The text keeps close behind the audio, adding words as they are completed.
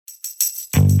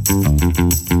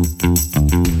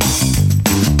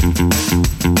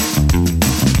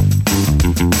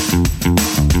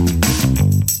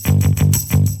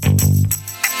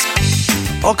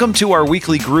Welcome to our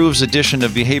weekly Grooves edition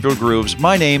of Behavioral Grooves.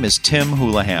 My name is Tim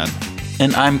Houlihan.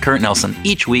 And I'm Kurt Nelson.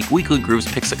 Each week, Weekly Grooves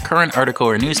picks a current article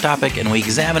or news topic, and we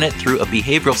examine it through a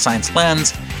behavioral science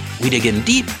lens. We dig in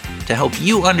deep to help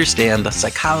you understand the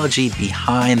psychology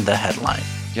behind the headline.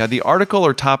 Yeah, the article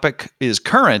or topic is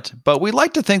current, but we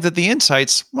like to think that the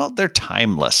insights, well, they're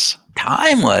timeless.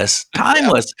 Timeless.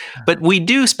 Yeah. But we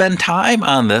do spend time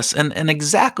on this, and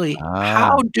exactly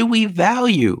how do we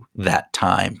value that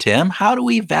time, Tim? How do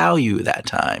we value that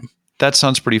time? That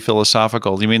sounds pretty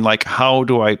philosophical. You mean like how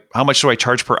much do I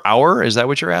charge per hour? Is that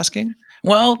what you're asking?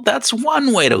 Well, that's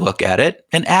one way to look at it.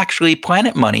 And actually,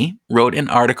 Planet Money wrote an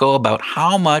article about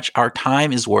how much our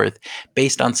time is worth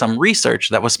based on some research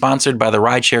that was sponsored by the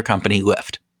rideshare company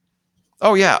Lyft.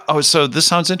 Oh, yeah. Oh, so this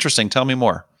sounds interesting. Tell me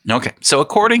more. Okay. So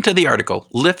according to the article,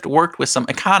 Lyft worked with some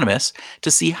economists to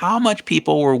see how much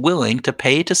people were willing to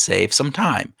pay to save some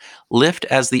time. Lyft,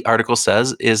 as the article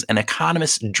says, is an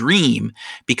economist's dream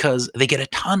because they get a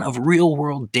ton of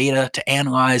real-world data to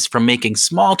analyze, from making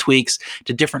small tweaks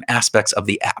to different aspects of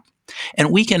the app. And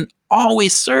we can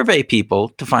always survey people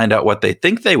to find out what they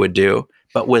think they would do.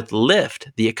 But with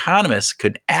Lyft, the economists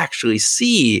could actually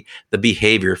see the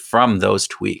behavior from those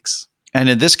tweaks. And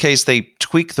in this case, they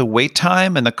tweak the wait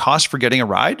time and the cost for getting a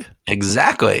ride?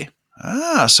 Exactly.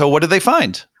 So what did they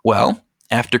find? Well,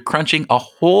 after crunching a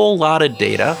whole lot of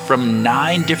data from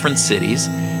 9 different cities,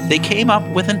 they came up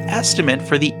with an estimate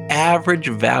for the average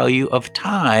value of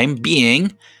time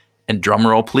being, and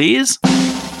drumroll please,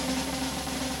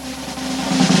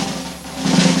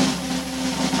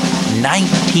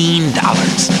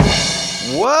 $19.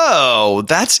 Whoa,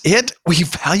 that's it? We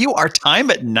value our time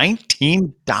at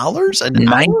 $19 an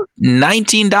hour?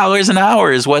 $19 an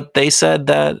hour is what they said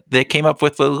that they came up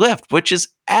with Lyft, which is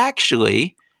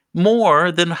actually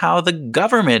more than how the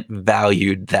government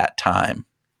valued that time.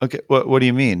 Okay, what do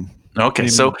you mean? Okay,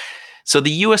 so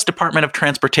the U.S. Department of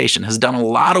Transportation has done a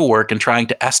lot of work in trying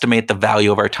to estimate the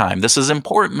value of our time. This is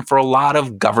important for a lot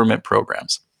of government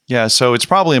programs. Yeah, so it's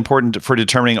probably important for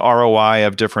determining ROI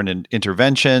of different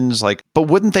interventions. But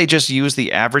wouldn't they just use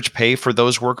the average pay for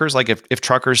those workers? Like if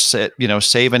truckers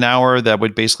save an hour, that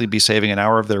would basically be saving an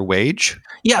hour of their wage?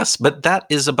 Yes, but that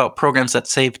is about programs that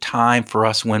save time for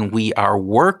us when we are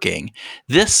working.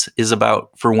 This is about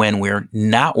for when we're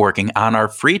not working on our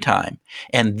free time.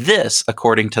 And this,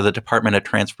 according to the Department of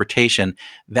Transportation,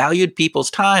 valued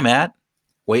people's time at,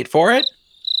 wait for it,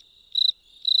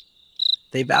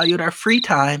 they valued our free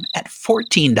time at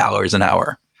 $14 an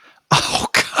hour. Oh,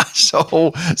 God. So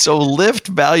Lyft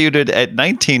valued it at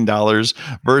 $19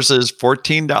 versus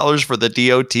 $14 for the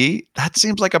DOT. That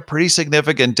seems like a pretty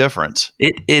significant difference.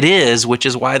 It is, which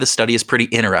is why the study is pretty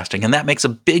interesting. And that makes a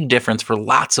big difference for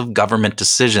lots of government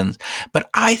decisions. But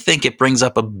I think it brings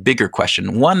up a bigger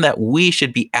question, one that we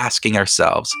should be asking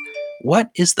ourselves. What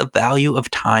is the value of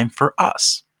time for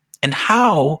us? And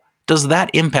how does that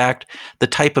impact the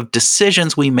type of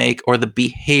decisions we make or the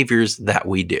behaviors that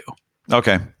we do?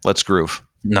 Okay, let's groove.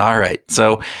 All right.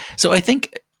 So I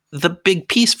think the big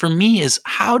piece for me is,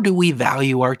 how do we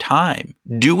value our time?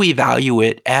 Do we value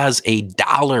it as a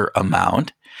dollar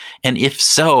amount? And if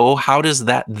so, how does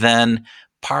that then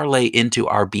parlay into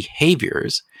our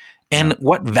behaviors? And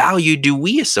what value do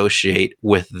we associate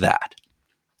with that?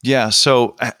 Yeah.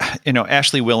 So,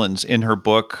 Ashley Whillans, in her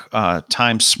book,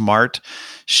 Time Smart,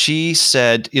 she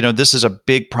said, this is a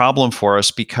big problem for us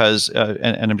because,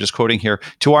 and I'm just quoting here,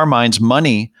 to our minds,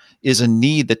 money is a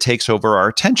need that takes over our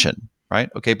attention, right?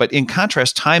 Okay. But in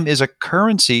contrast, time is a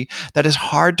currency that is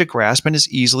hard to grasp and is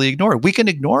easily ignored. We can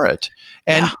ignore it.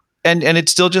 And it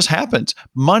still just happens.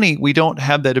 Money, we don't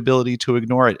have that ability to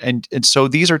ignore it. And so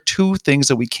these are two things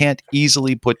that we can't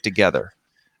easily put together.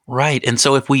 Right. And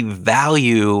so if we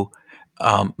value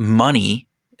money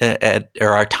or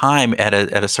our time at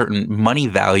a certain money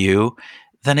value,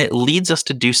 then it leads us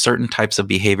to do certain types of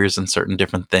behaviors and certain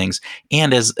different things.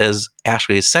 And as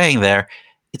Ashley is saying there,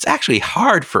 it's actually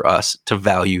hard for us to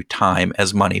value time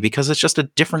as money because it's just a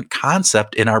different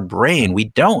concept in our brain. We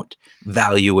don't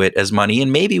value it as money.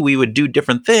 And maybe we would do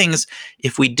different things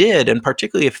if we did, and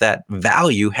particularly if that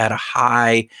value had a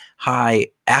high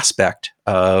aspect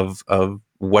of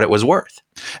what it was worth.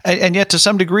 And yet, to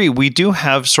some degree, we do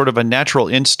have sort of a natural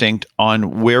instinct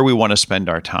on where we want to spend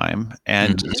our time.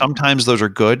 And sometimes those are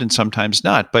good and sometimes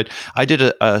not. But I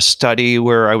did a study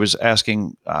where I was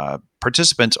asking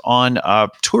participants on a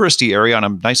touristy area on a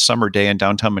nice summer day in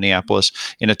downtown Minneapolis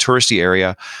in a touristy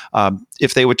area,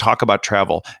 if they would talk about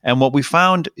travel. And what we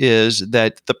found is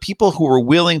that the people who were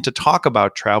willing to talk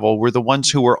about travel were the ones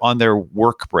who were on their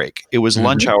work break. It was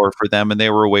lunch hour for them and they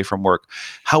were away from work.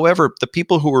 However, the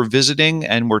people who were visiting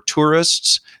and were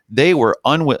tourists, they were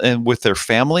and with their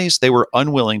families, they were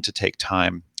unwilling to take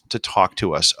time to talk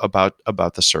to us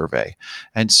about the survey.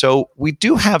 And so we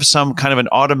do have some kind of an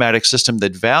automatic system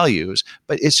that values,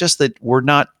 but it's just that we're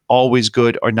not always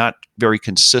good or not very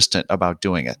consistent about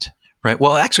doing it. Right.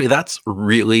 Well, actually, that's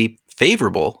really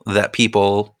favorable that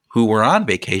people who were on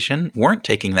vacation weren't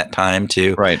taking that time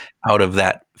to, out of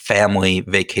that family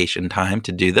vacation time,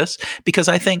 to do this, because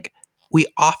I think we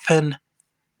often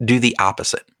do the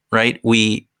opposite, right?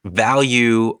 We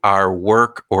value our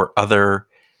work or other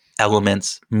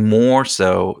elements more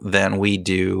so than we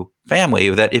do family.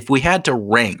 That if we had to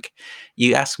rank,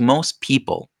 you ask most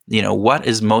people, what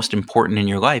is most important in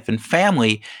your life? And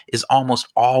family is almost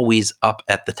always up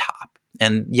at the top.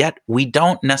 And yet we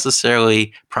don't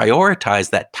necessarily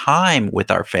prioritize that time with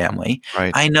our family.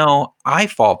 Right. I know I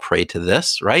fall prey to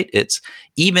this, right? It's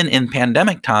even in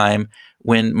pandemic time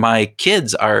when my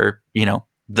kids are,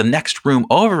 the next room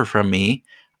over from me,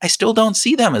 I still don't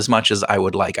see them as much as I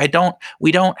would like.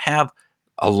 We don't have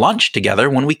a lunch together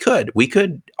when we could. We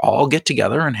could all get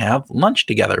together and have lunch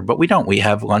together, but we don't. We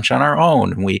have lunch on our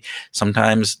own. And we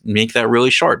sometimes make that really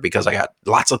short because I got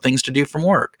lots of things to do from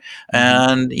work.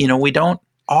 And, we don't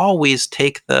always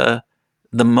take the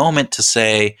moment to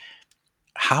say,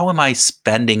 how am I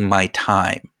spending my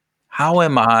time? How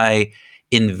am I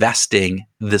investing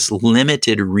this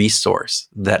limited resource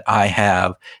that I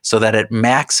have so that it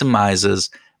maximizes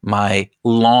my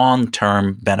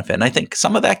long-term benefit? And I think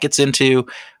some of that gets into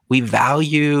we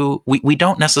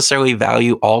don't necessarily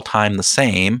value all time the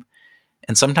same.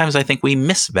 And sometimes I think we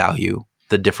misvalue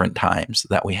the different times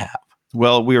that we have.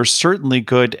 Well, we are certainly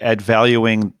good at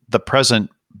valuing the present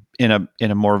in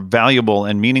a more valuable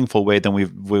and meaningful way than we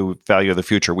value the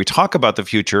future. We talk about the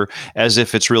future as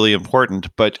if it's really important,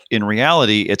 but in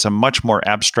reality, it's a much more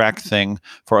abstract thing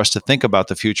for us to think about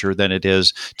the future than it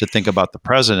is to think about the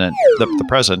present.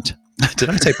 Did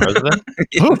I say president?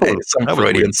 Some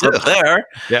Freudian slip there.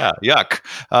 Yeah, yuck.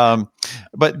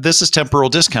 But this is temporal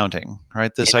discounting,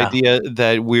 right? This idea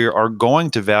that we are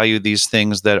going to value these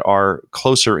things that are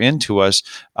closer into us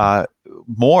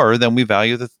more than we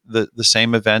value the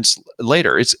same events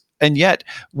later. And yet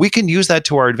we can use that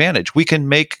to our advantage. We can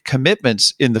make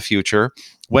commitments in the future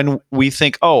when we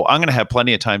think, oh, I'm going to have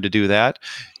plenty of time to do that.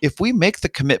 If we make the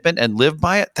commitment and live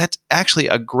by it, that's actually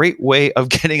a great way of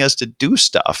getting us to do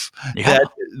stuff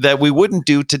that we wouldn't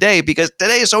do today because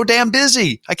today is so damn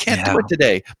busy. I can't do it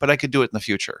today, but I could do it in the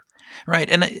future. Right.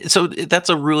 And so that's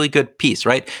a really good piece,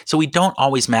 right? So we don't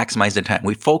always maximize the time.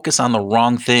 We focus on the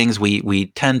wrong things. We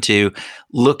tend to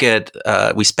look at,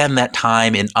 we spend that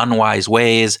time in unwise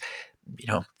ways,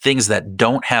 things that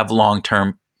don't have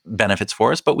long-term benefits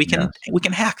for us, but we can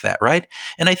hack that, right?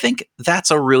 And I think that's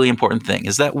a really important thing,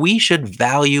 is that we should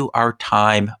value our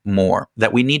time more,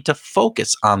 that we need to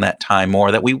focus on that time more,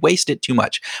 that we waste it too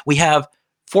much. We have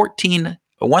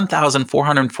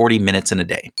 1,440 minutes in a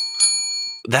day.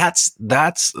 That's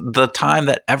the time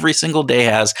that every single day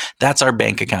has. That's our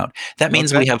bank account. That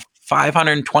means we have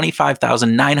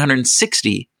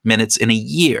 525,960 minutes in a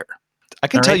year. I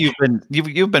can tell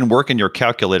you've been working your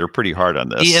calculator pretty hard on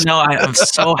this. I'm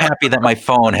so happy that my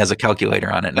phone has a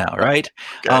calculator on it now, right?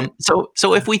 Okay.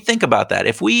 So if we think about that,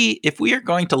 if we are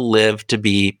going to live to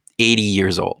be 80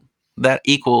 years old, that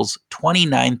equals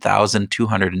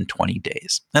 29,220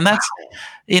 days. And that's,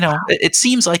 it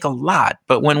seems like a lot,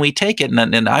 but when we take it,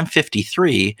 and I'm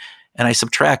 53, and I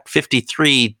subtract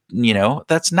 53,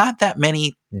 that's not that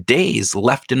many days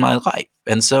left in my life.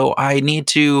 And so I need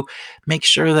to make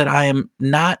sure that I am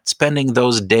not spending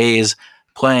those days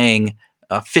playing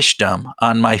fishdom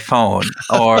on my phone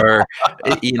or,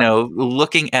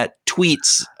 looking at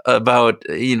tweets about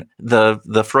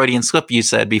the Freudian slip you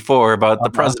said before about the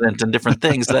president and different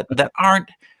things that aren't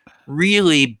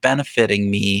really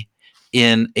benefiting me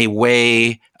in a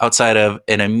way outside of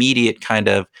an immediate kind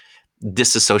of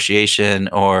disassociation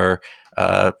or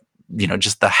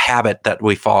just the habit that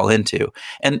we fall into.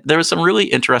 And there was some really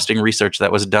interesting research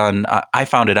that was done. I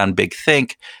found it on Big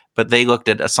Think, but they looked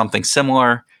at something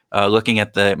similar, looking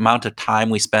at the amount of time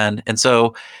we spend. And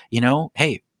so,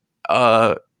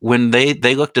 when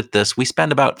they looked at this, we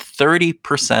spend about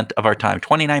 30% of our time,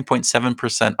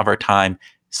 29.7% of our time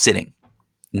sitting,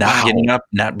 not getting up,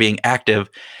 not being active.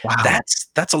 Wow.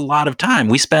 That's a lot of time.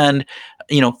 We spend,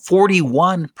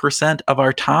 41% of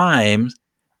our time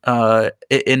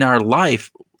in our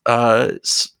life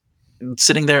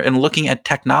sitting there and looking at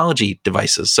technology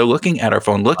devices. So looking at our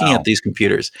phone, looking at these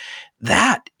computers,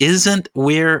 that isn't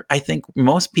where I think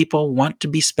most people want to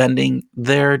be spending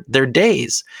their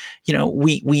days.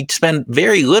 We spend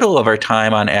very little of our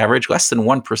time on average, less than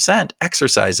 1%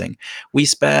 exercising. We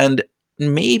spend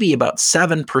maybe about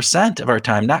 7% of our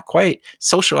time, not quite,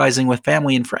 socializing with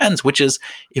family and friends, which is,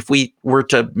 if we were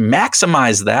to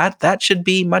maximize that should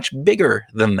be much bigger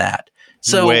than that.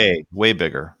 So way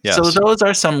bigger. Yes. So those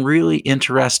are some really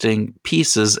interesting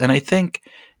pieces. And I think,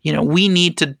 we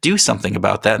need to do something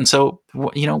about that. And so,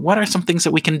 what are some things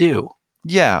that we can do?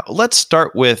 Yeah. Let's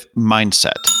start with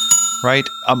mindset, right?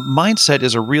 A mindset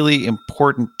is a really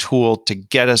important tool to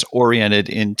get us oriented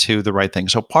into the right thing.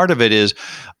 So part of it is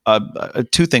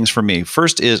two things for me.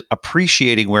 First is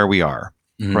appreciating where we are.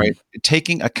 Right.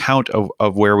 Taking account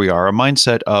of where we are, a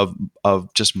mindset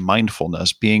of just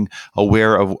mindfulness, being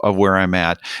aware of where I'm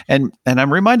at. And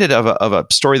I'm reminded of a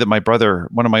story that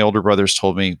one of my older brothers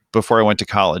told me before I went to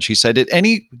college. He said, at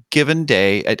any given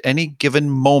day, at any given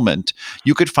moment,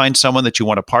 you could find someone that you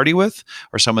want to party with,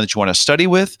 or someone that you want to study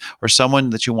with, or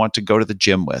someone that you want to go to the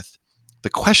gym with.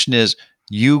 The question is,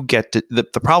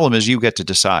 the problem is you get to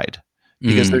decide,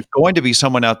 because there's going to be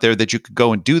someone out there that you could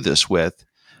go and do this with,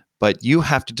 but you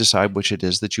have to decide which it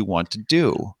is that you want to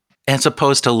do. As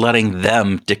opposed to letting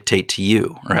them dictate to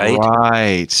you, right?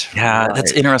 Right. Yeah,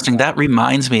 that's interesting. That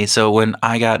reminds me. So when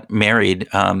I got married,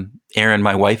 Erin,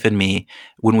 my wife, and me,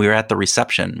 when we were at the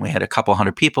reception, we had a couple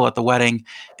hundred people at the wedding,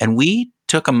 and we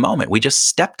took a moment. We just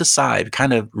stepped aside,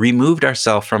 kind of removed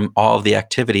ourselves from all of the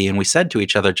activity, and we said to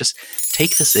each other, just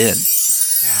take this in.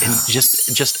 And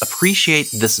just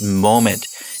appreciate this moment,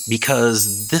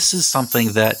 because this is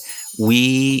something that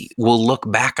we will look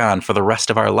back on for the rest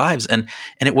of our lives. And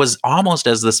it was almost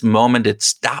as this moment, it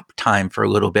stopped time for a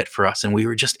little bit for us, and we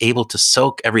were just able to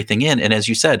soak everything in. And as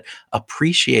you said,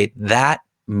 appreciate that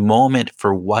moment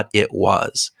for what it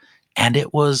was. And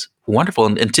it was wonderful.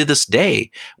 And to this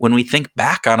day, when we think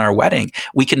back on our wedding,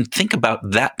 we can think about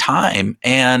that time,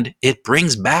 and it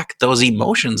brings back those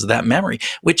emotions, that memory,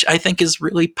 which I think is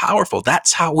really powerful.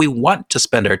 That's how we want to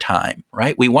spend our time,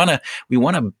 right? We want to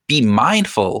be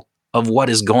mindful of what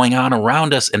is going on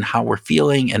around us and how we're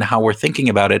feeling and how we're thinking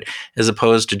about it, as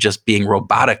opposed to just being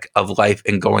robotic of life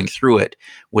and going through it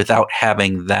without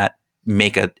having that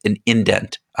make an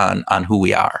indent on who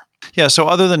we are. Yeah. So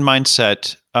other than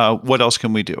mindset, what else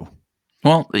can we do?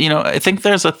 Well, I think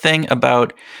there's a thing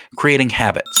about creating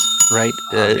habits, right?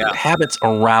 Habits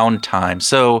around time.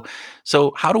 So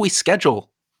how do we schedule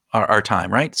our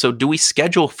time, right? So do we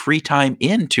schedule free time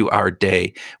into our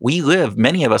day?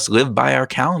 Many of us live by our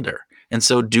calendar. And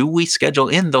so do we schedule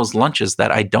in those lunches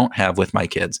that I don't have with my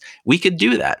kids? We could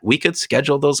do that. We could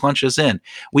schedule those lunches in.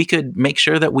 We could make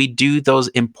sure that we do those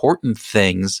important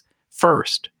things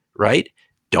first, right?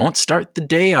 Don't start the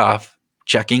day off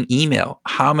checking email.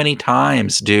 How many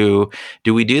times do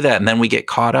we do that? And then we get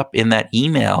caught up in that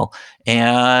email,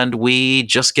 and we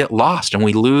just get lost, and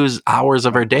we lose hours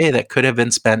of our day that could have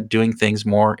been spent doing things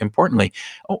more importantly.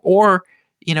 Or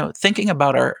thinking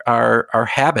about our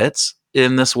habits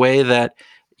in this way that,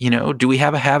 do we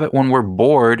have a habit when we're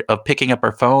bored of picking up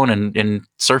our phone and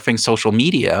surfing social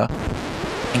media?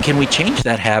 And can we change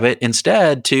that habit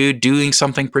instead to doing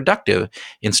something productive?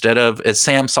 Instead of, as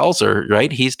Sam Salzer, right?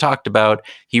 He's talked about,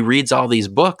 he reads all these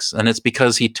books, and it's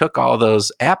because he took all those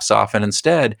apps off. And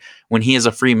instead, when he has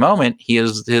a free moment, he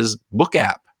has his book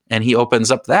app, and he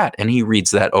opens up that and he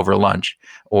reads that over lunch,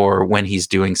 or when he's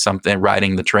doing something,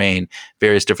 riding the train,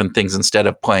 various different things, instead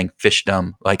of playing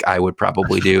fishdom like I would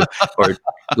probably do, or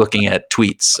looking at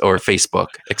tweets or Facebook,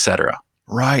 etc.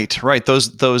 Right.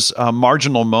 Those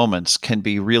marginal moments can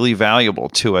be really valuable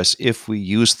to us if we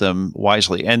use them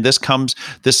wisely. And this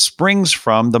springs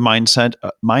from the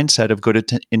mindset of good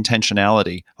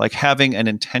intentionality. Like having an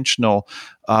intentional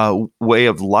way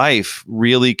of life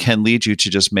really can lead you to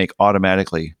just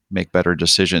automatically make better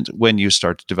decisions when you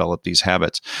start to develop these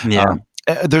habits. Yeah.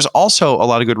 There's also a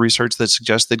lot of good research that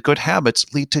suggests that good habits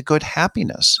lead to good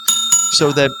happiness.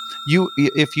 So that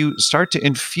if you start to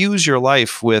infuse your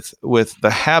life with the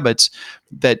habits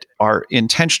that are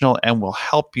intentional and will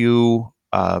help you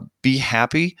be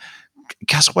happy,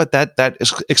 guess what? That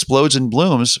explodes and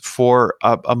blooms for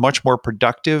a much more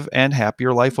productive and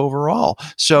happier life overall.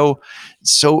 So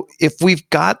if we've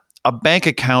got a bank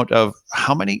account of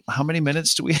how many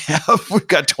minutes do we have? We've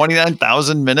got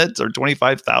 29,000 minutes or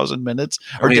 25,000 minutes,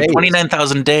 or we have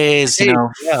 29,000 days.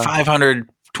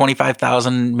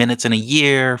 525,000 minutes in a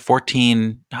year,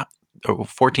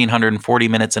 1,440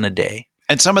 minutes in a day.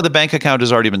 And some of the bank account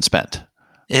has already been spent.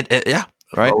 Yeah.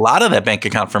 Right. A lot of that bank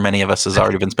account for many of us has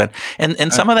already been spent.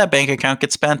 And some of that bank account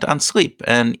gets spent on sleep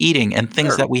and eating and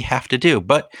things that we have to do.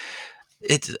 But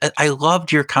I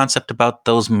loved your concept about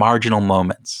those marginal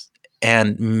moments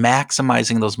and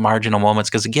maximizing those marginal moments.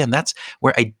 Because again, that's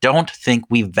where I don't think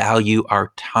we value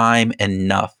our time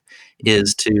enough,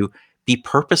 is to be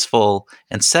purposeful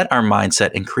and set our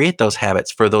mindset and create those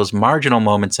habits for those marginal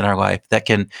moments in our life that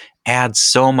can add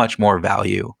so much more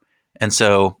value. And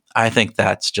so I think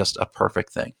that's just a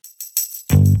perfect thing.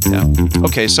 Yeah.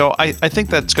 Okay, so I think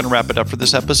that's going to wrap it up for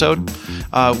this episode.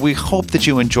 We hope that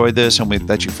you enjoyed this and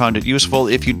that you found it useful.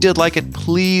 If you did like it,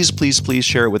 please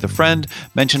share it with a friend,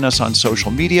 mention us on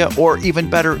social media, or even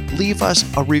better, leave us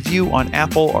a review on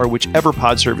Apple or whichever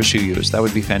pod service you use. That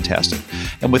would be fantastic.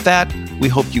 And with that, we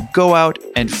hope you go out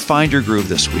and find your groove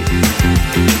this week.